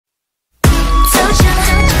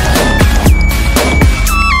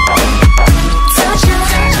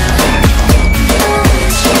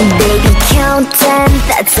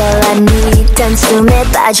That's all I need. 단숨에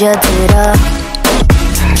빠져들어.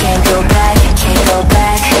 Can't go back, can't go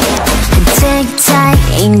back. Take time,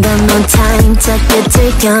 ain't got no time. 저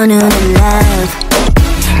끝을 겨누는 love.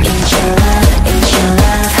 Ain't your love, ain't your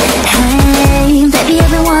love. Hey, baby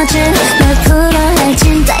I've been watching. 널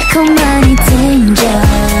풀어할진 달콤한 이 danger,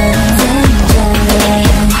 danger.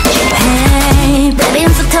 Hey, baby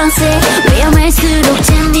I'm so toxic. 위험할수록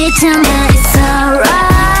재밌잖아. It's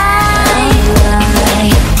alright.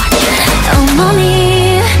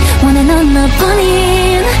 온몸이 원해 넌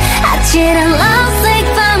너뿐인 아찔한 love sick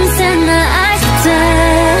밤새 날 알수 돼.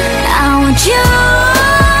 I want you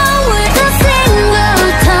with a single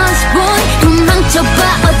touch boy. 눈 망쳐봐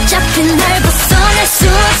어차피 날 벗어날 수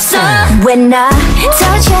없어. When I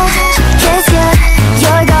touch you, kiss you,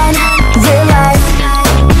 you're gone, realize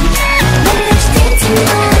maybe there's still too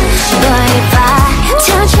much. But if I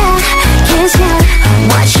touch you, kiss you,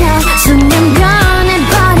 watch out 순간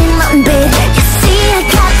변해버린 눈빛. You see I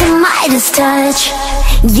got the Midas touch.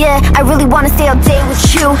 Yeah, I really wanna stay all day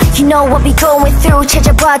with you. You know what we going through.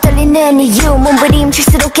 찾아봐 떨리는 이유.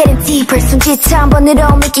 몸부림칠수록 getting deeper. 손짓 한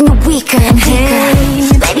번으로 making you weaker and weaker.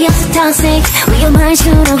 Hey, baby I'm so toxic.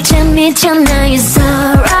 위험할수록 재밌잖아. It's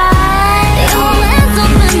alright. Your hands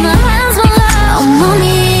up in my hands for love. 온몸이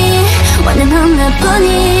원해 넌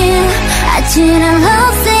나뿐인 아찔한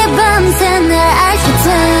love sick 밤새 날 알수 돼.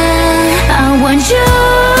 I want you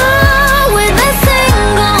with a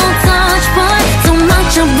single touch boy.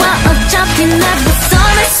 어차피 날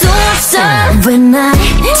벗어날 수 없어. When I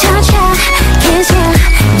touch you, kiss you,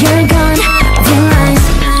 you're gone, realize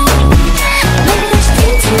maybe there's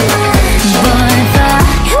still too much. But if I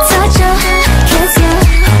touch you, kiss you,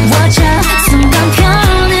 watch out 순간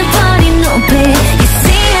변해버린 눈빛. You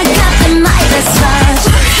see I got the Midas touch.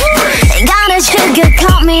 이거는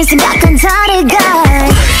sugarcoat me 생각한 다르게.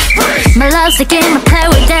 My love's a game I play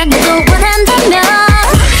with that 너도 원한다면.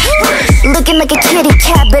 Looking like a kitty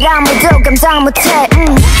cat, but 아무도 감당 못해.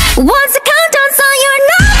 Once I count down, so you're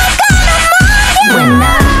not gonna mind. When I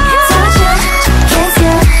touch you, kiss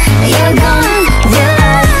you, you're gone,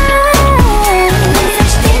 realize maybe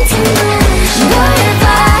there's still too much. But if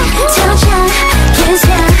I touch you, kiss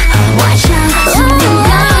you, watch out 순간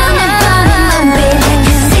변해버린 눈빛.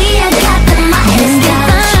 You see I got the Midas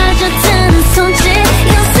touch. 빠져드는 손짓.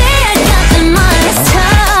 You see I got the Midas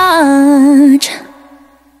touch.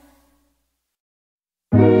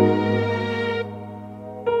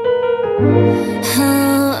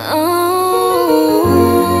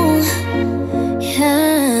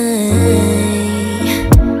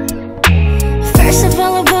 First of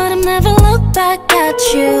all, I would've never looked back at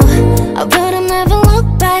you. I would've never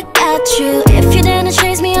looked back at you. If you didn't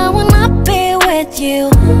chase me, I would not be with you.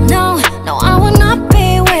 No, no, I would not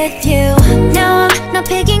be with you. No, I'm not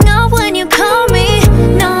picking up when you call me.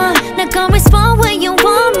 No, I'm not gonna respond when you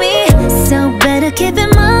want me. So better keep in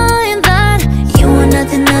mind that you are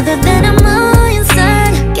nothing other than a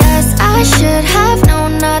mindset. Guess I should have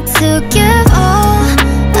known not to give all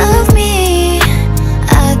of me.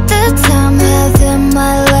 At the time, having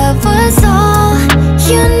my love was all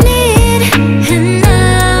you need. And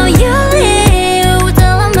now you leave with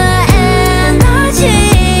all of my energy.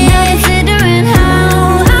 Not considering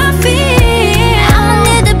how I feel. I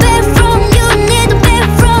need a bit from you, need a bit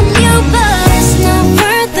from you. But it's not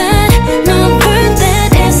worth it, not worth it.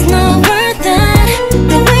 It's not worth it.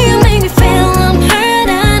 The way you make me feel, I'm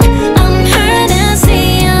hurting,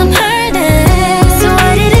 see I'm hurting. So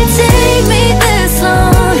why did it take me this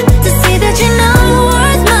long to see that you're not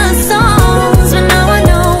worth my songs? But now I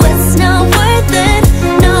know it's not worth it,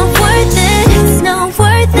 not worth it. It's not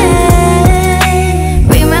worth it.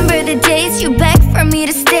 Remember the days you begged for me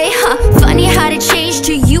to stay, huh? Funny how to change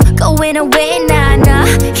to you going away, nah, nah.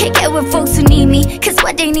 Can't get with folks who need me, cause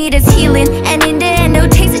what they need is healing. And in the end, no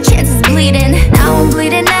takes a chance is bleeding. Now I'm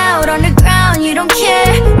bleeding out on the ground, you don't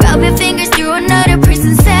care. Rub your fingers through another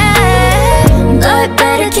person's head. But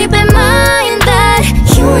better keep in mind that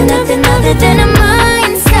you are nothing other than a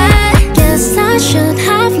mindset. Guess I should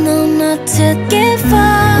have known not to give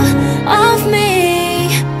up of me.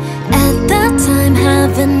 At that time,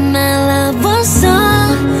 having my love was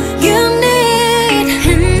all you need.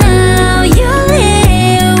 And now you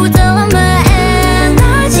leave with all of my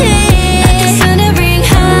energy. Not considering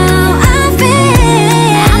how I feel.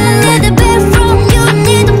 I need a bit from you,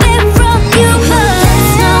 need a bit from you. But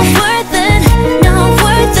it's not worth it, not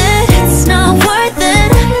worth it. It's not worth it.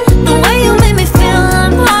 The way you make me feel,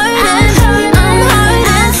 I'm hurting,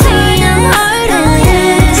 see I'm hurting.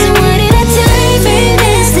 So why did it take me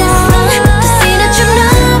this long to see that you're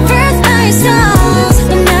not worth my